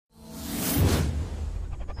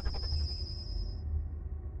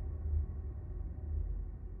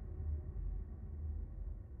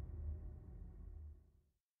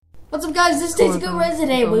What's up, guys? This is Go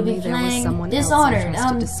Resident. We'll be playing Dishonored.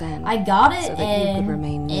 I got it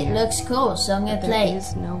and it looks cool, so I'm gonna play it.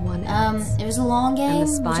 It was a long game, which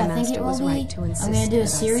I think it will be. I'm gonna do a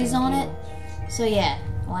series on it, so yeah,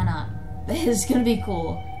 why not? It's gonna be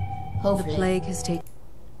cool. Hopefully. The plague has taken.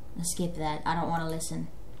 Let's skip that. I don't want to listen.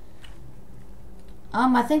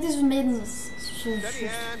 I think this was made in. Steady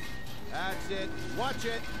hand. That's it. Watch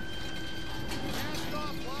it.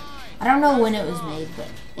 I don't know when it was made, but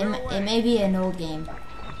it may be an old game.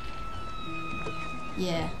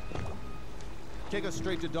 Yeah. Take us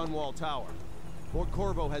straight to Dunwall Tower. Lord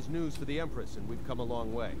Corvo has news for the Empress, and we've come a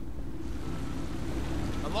long way.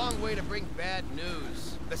 A long way to bring bad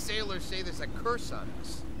news. The sailors say there's a curse on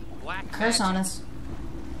us. Black curse magic. on us.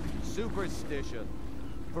 Superstition.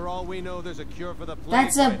 For all we know, there's a cure for the plague.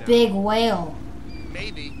 That's a big whale.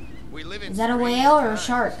 Maybe. We live in. Is that a whale or a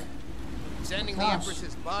shark? Sending the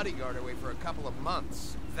Empress's bodyguard away for a couple of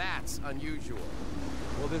months. That's unusual.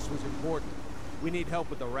 Well, this was important. We need help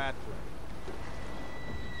with the rat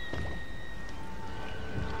plague.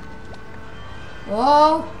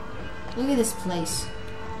 Whoa! Look at this place.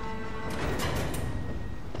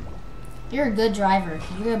 You're a good driver.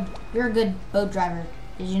 You're a good boat driver.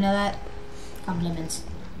 Did you know that? Compliments.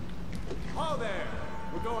 Oh there!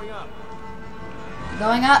 We're going up.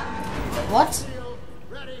 Going up? What?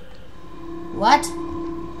 What?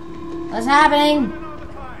 What's happening?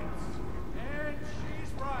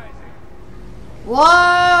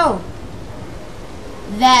 Whoa!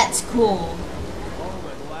 That's cool.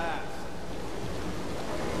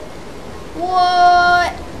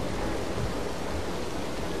 What?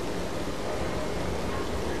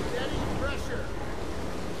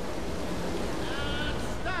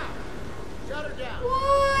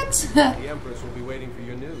 What? The Empress will be waiting for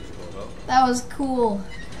your news, Corvo. That was cool.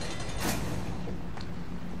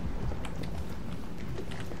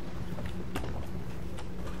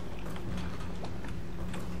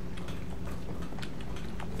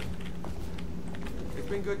 It's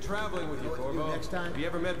been good traveling with you, Corvo. Have you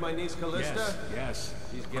ever met my niece Callista? Yes.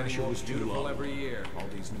 She's getting more beautiful every year. All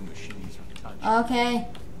these new machines are touching. Okay.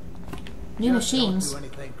 New machines.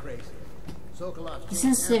 The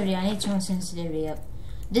sensitivity. I need to turn sensitivity up.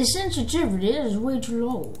 The sensitivity is way too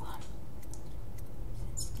low.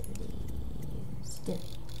 Sensitivity.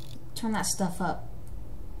 Turn that stuff up.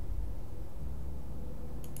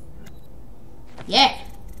 Yeah.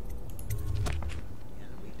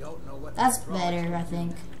 That's better, I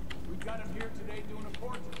think.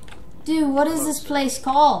 Dude, what is this place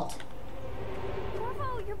called?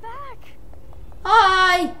 Corvo, you're back.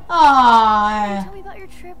 Hi. Can you tell me about your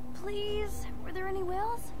trip, please? Were there any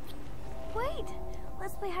whales? Wait,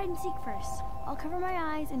 let's play hide and seek first. I'll cover my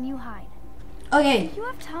eyes and you hide. Okay. Do you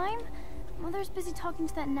have time? Mother's busy talking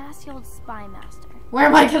to that nasty old spy master. Where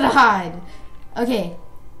am I gonna hide? Okay.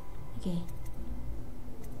 Okay.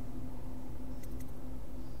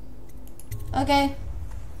 Okay.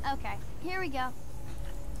 Okay, here we go.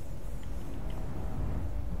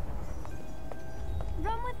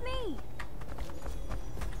 Run with me.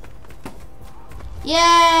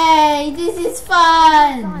 Yay! This is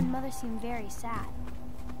fun! Gone, Mother seemed very sad.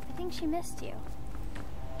 I think she missed you.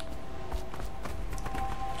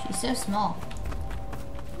 She's so small.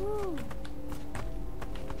 Ooh.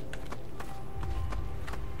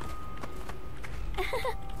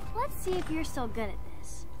 Let's see if you're still good at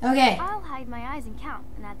this. Okay. I'll hide my eyes and count,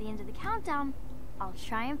 and at the end of the countdown, I'll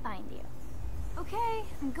try and find you. Okay,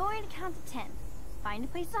 I'm going to count to 10. Find a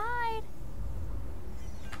place to hide.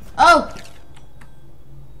 Oh!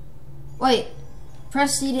 Wait.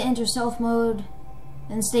 Press C to enter stealth mode,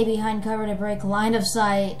 then stay behind cover to break line of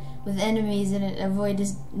sight with enemies and avoid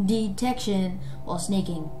detection while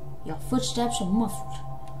sneaking. Your footsteps are muffled.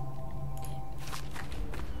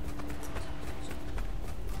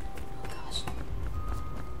 Oh gosh.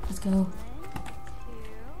 Let's go. 1, 2,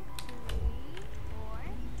 3, 4,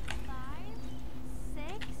 5,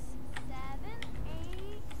 6, 7,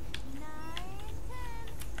 8, 9, 10.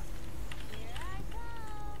 Here I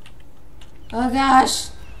come. Oh gosh.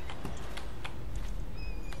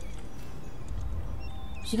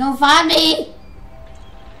 She gonna find me?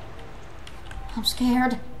 I'm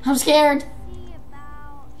scared. I'm scared. See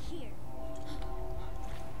about here.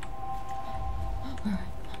 Alright.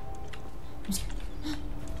 I'm scared.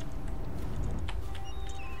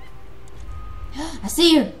 I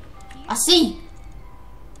see you. I see you.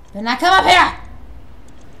 Better not come up here.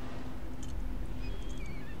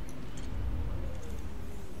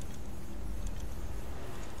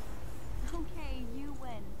 Okay, you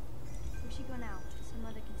win. We should go now, so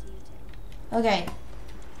Mother can see you too. Okay.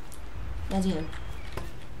 That's you.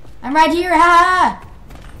 I'm right here. Ha!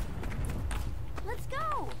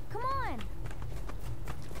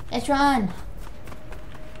 Let's run.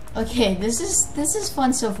 Okay, this is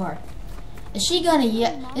fun so far. Is she gonna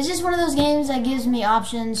is this one of those games that gives me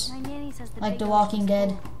options like The Walking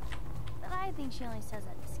Dead? But I think she only says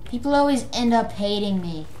that to scare. People always end up hating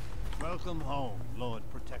me. Welcome home, Lord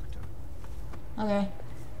Protector. Okay.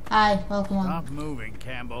 Hi, welcome home. Stop moving,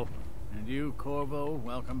 Campbell. And you, Corvo,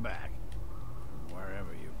 welcome back.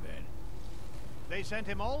 Wherever you've been. They sent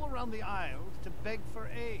him all around the Isles to beg for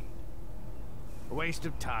aid. A waste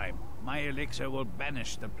of time. My elixir will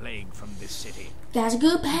banish the plague from this city. That's a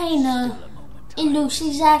good painter. It looks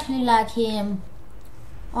exactly like him.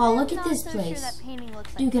 Oh, look at this place.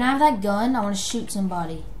 Dude, can I have that gun? I want to shoot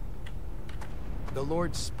somebody. The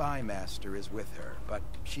Lord Spymaster is with her, but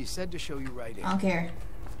she said to show you right in. I don't care.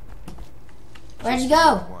 Where'd you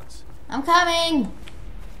go? I'm coming.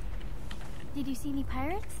 Did you see any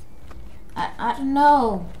pirates? I don't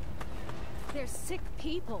know. They're sick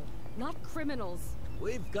people, not criminals.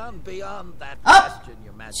 We've gone beyond that Oh! question,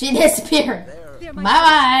 Your Majesty. She disappeared. They're Bye my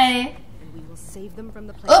bye. and we will save them from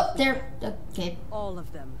the plague. Oh, there. Okay, All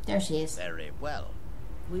of them. there she is. Very well.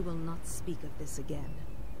 We will not speak of this again.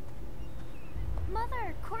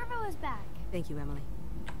 Mother, Corvo is back. Thank you, Emily.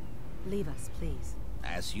 Leave us, please.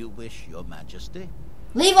 As you wish, Your Majesty.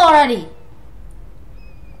 Leave already.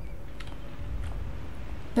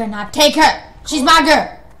 Better not take her. She's my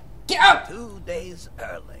girl. Get out. 2 days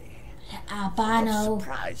early. Albino.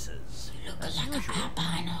 Surprises. Look like an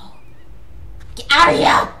albino. Get out of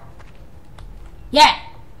here. Yeah.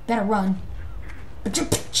 Better run.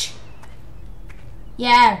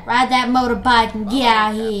 Yeah, ride that motorbike and get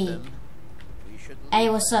out of here. Hey,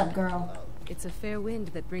 what's up, girl? It's a fair wind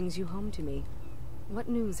that brings you home to me. What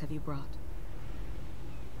news have you brought?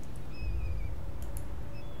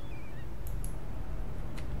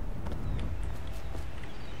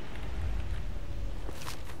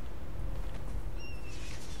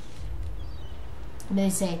 What do they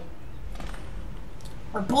say?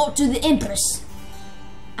 Report to the Empress.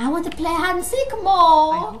 I want to play hide and seek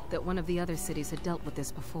more. I hope that one of the other cities had dealt with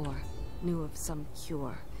this before. Knew of some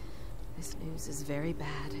cure. This news is very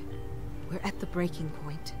bad. We're at the breaking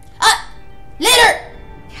point. Leader!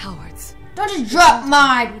 Cowards. Don't just drop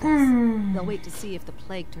my... They'll wait to see if the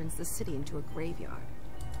plague turns the city into a graveyard.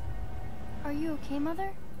 Are you okay,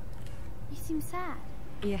 Mother? You seem sad.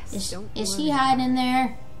 Yes, Is he hiding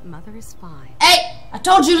there? Mother is fine. Hey! I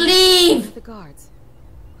told you leave! The guards.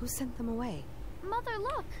 Who sent them away? Mother,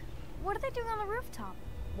 look! What are they doing on the rooftop?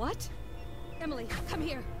 What? Emily, come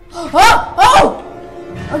here. Oh!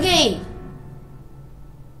 Oh! Okay.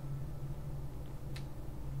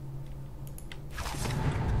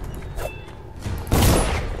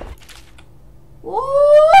 Woo!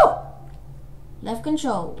 Left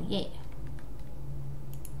control, yeah.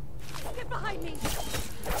 Get behind me!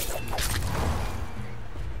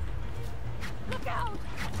 Look out!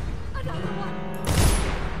 Another one!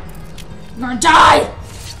 You're gonna die!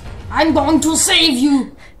 I'm going to save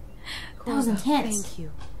you! That was Corvo, intense. Thank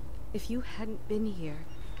you. If you hadn't been here...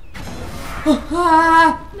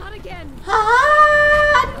 Not again!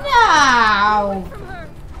 No! From her!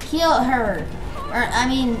 Kill her. Or, I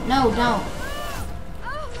mean, no, don't.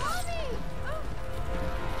 Oh, Mommy!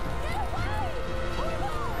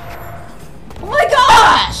 Oh my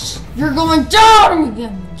gosh! You're going down! I'm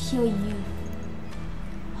gonna kill you.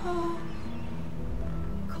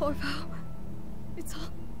 Corvo, it's all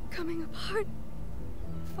coming apart.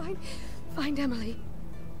 Find Emily.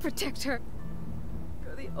 Protect her.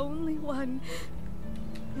 You're the only one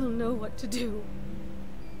who'll know what to do.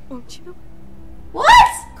 Won't you? What?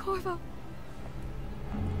 Corvo.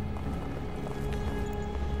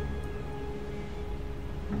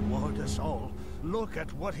 Ward us all. Look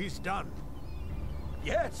at what he's done.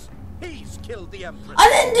 Yes, he's killed the Empress. I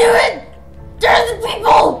didn't do it! They're the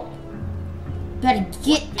people! Better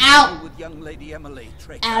get out, With young Lady Emily,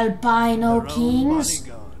 traitor. albino Their own kings.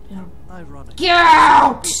 bodyguard. Ironic. Get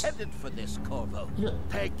out! Beheaded for this, Corvo.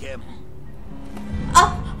 Peg him.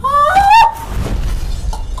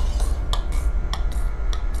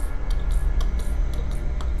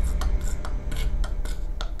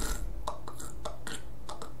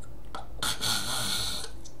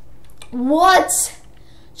 What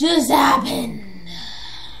just happened?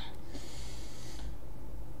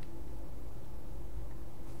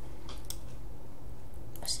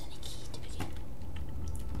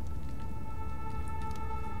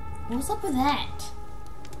 What's up with that?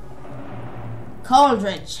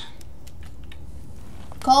 Coldridge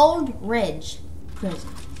Prison.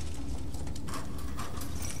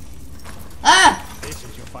 Ah! This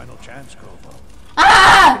is your final chance, Corvo.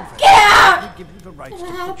 Ah! Get out! We give you the right to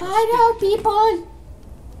I put your know, people.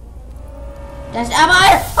 That's am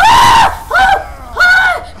I?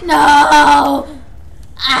 No!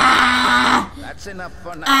 Ah! That's enough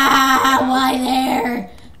for now. Ah! Why there?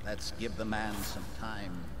 Let's give the man some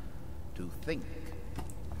time to think.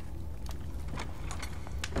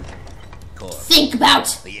 Think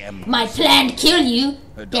about my plan to kill you.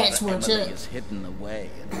 That's what's up. Emily is hidden away,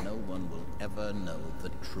 and no one will ever know the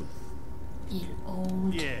truth. Little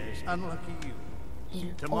old. Yes, unlucky you.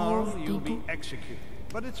 Little Tomorrow old you'll people. be executed,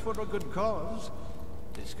 but it's for a good cause.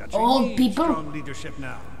 This country Old needs people? strong leadership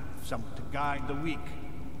now, someone to guide the weak,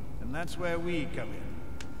 and that's where we come in.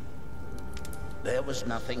 There was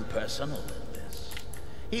nothing personal in this,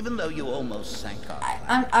 even though you almost sank our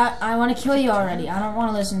plane. I want to kill you already. I don't want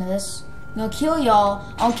to listen to this. I'm gonna kill y'all.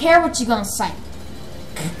 I don't care what you're gonna say.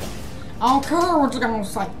 I don't care what you're gonna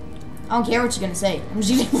say. I don't care what you're gonna say. I'm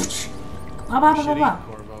just gonna.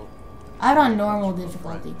 I have it on normal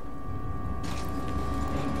difficulty.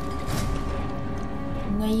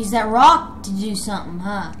 I'm gonna use that rock to do something,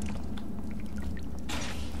 huh?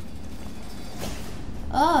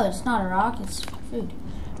 Oh, it's not a rock, it's food.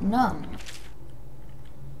 Numb.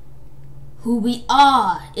 Who we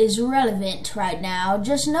are is irrelevant right now.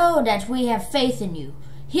 Just know that we have faith in you.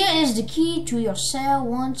 Here is the key to your cell.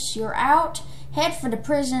 Once you're out, head for the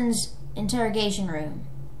prison's interrogation room.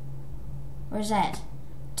 Where's that?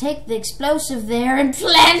 Take the explosive there and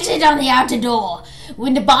plant it on the outer door.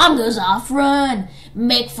 When the bomb goes off, run.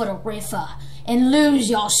 Make for the river and lose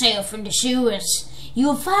yourself in the sewers.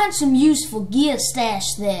 You'll find some useful gear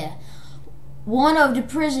stashed there. One of the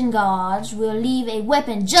prison guards will leave a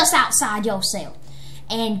weapon just outside your cell.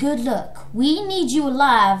 And good luck. We need you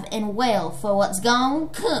alive and well for what's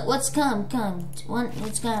gone. What's come.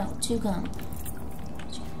 What's going to come.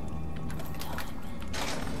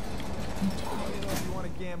 You want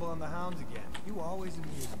to gamble on the hounds again? You always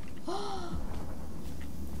amuse me. How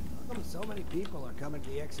come so many people are coming to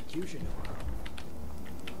the execution tomorrow?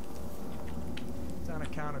 It's on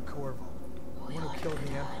account of Corvo. The one who killed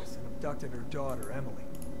the Empress and abducted her daughter, Emily.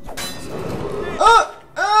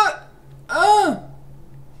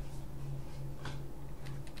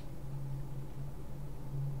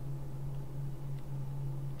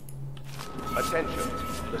 Attention.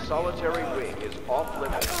 The solitary wing is off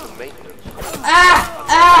limits to maintenance.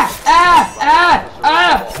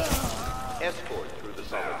 Escort through the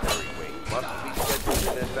solitary wing must be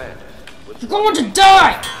scheduled in advance. You're going to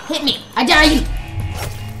die! Hit me! I dare you!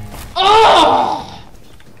 Oh!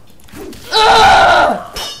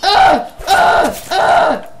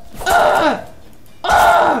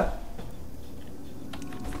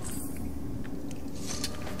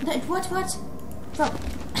 What? Bro.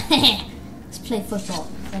 Let's play football.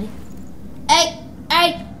 Ready?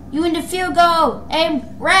 Hey! You in the field goal! Hey,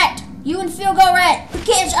 Rat! You in field goal, Rat!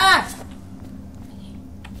 Catch off!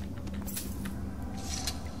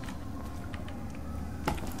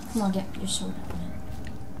 Come on, get your sword up, man.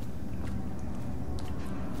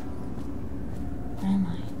 Where am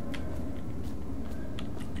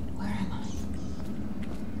I?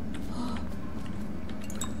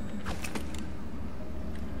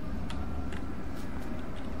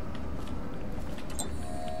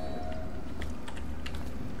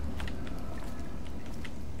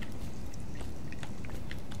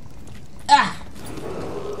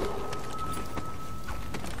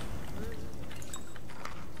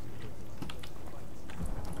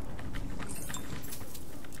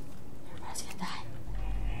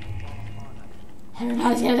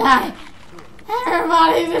 Everybody's gonna die.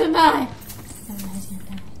 Everybody's gonna die. Everybody's gonna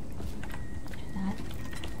die.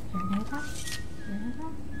 You're gonna die. You're gonna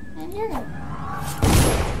die. And you're gonna die.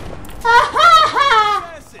 Ha ha ha!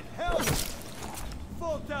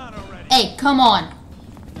 Hey, come on.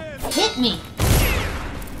 Hit me.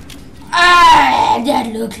 Ah,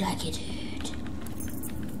 that looked like it hurt.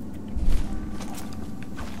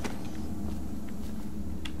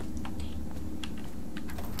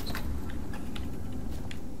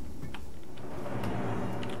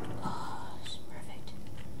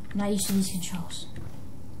 I'm not used to these controls.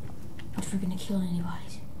 What if we're gonna kill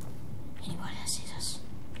anybody that sees us?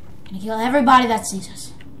 Gonna kill everybody that sees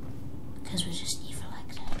us. Because we're just evil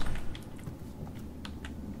like that.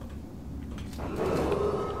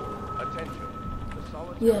 Attention.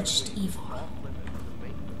 We are just evil.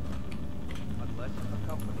 Unless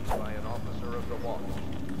accompanied by an officer of the watch.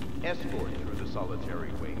 Escort through the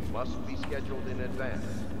solitary wing must be scheduled in advance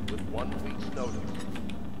with 1 week's notice.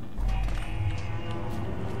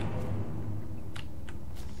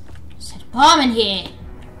 Set a bomb in here.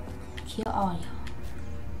 Kill all y'all.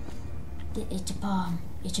 It's a bomb.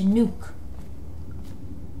 It's a nuke.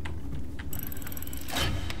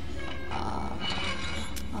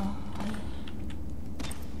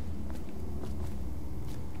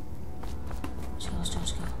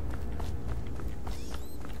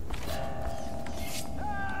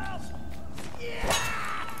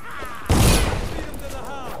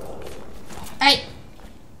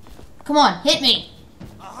 Come on, hit me.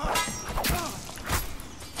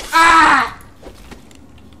 Ah!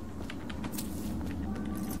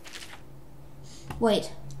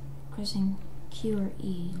 Wait. Pressing Q or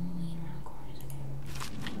E.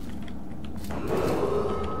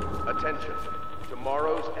 Attention.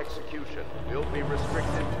 Tomorrow's execution will be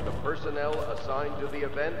restricted to the personnel assigned to the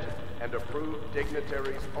event and approved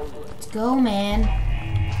dignitaries only. Let's go, man.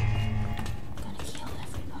 Gotta kill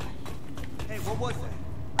everybody. Hey, what was that?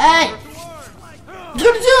 Hey! What you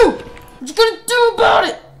gonna do? What you gonna do about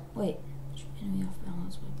it? Wait. Enemy off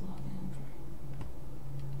balance by blocking.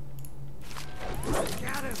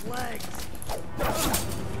 Got his legs.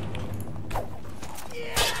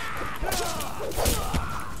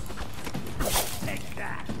 Take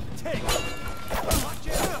that. Take it. Watch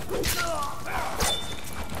it.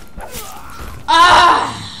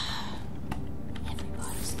 Ah!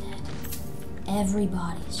 Everybody's dead.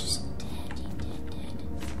 Everybody's just dead. Dead.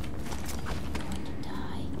 Going to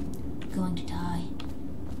die. Going to die.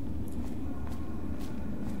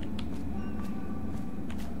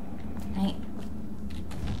 Right.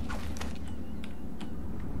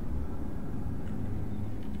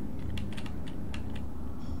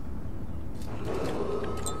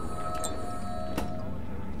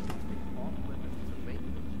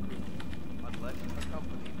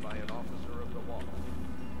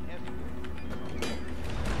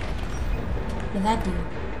 Look at that dude.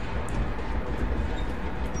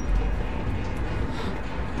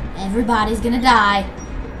 Everybody's gonna die.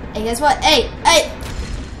 Hey, guess what? Hey!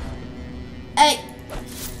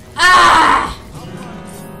 Ah!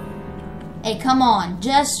 Hey, come on.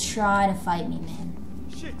 Just try to fight me, man.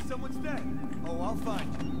 Shit, someone's dead. Oh, I'll find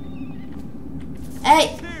you.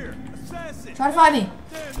 Hey! Here, assassin. Try to fight me.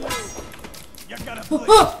 Damn you. You gotta play.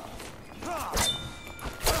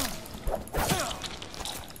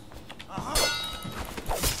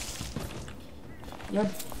 You're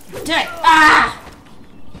dead. Ah!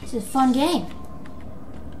 This is a fun game.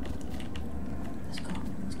 Let's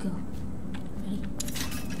go. Ready?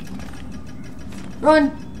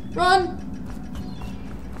 Run!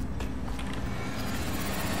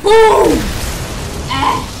 Boom!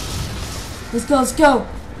 Ah! Let's go.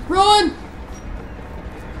 Run!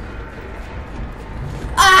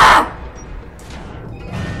 Ah!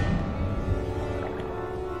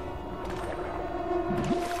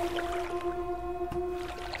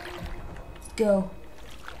 Go.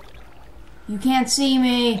 You can't see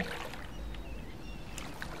me.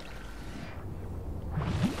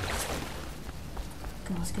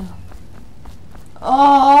 Let's go.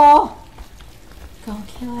 Oh! Go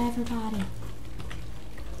kill everybody.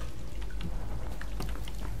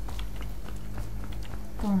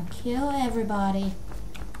 Gonna kill everybody.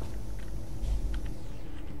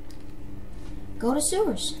 Go to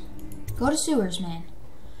sewers. Go to sewers, man.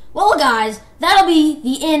 Well, guys, that'll be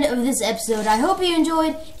the end of this episode. I hope you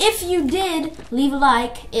enjoyed. If you did, leave a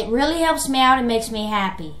like. It really helps me out and makes me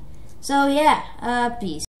happy. So, yeah,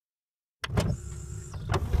 peace.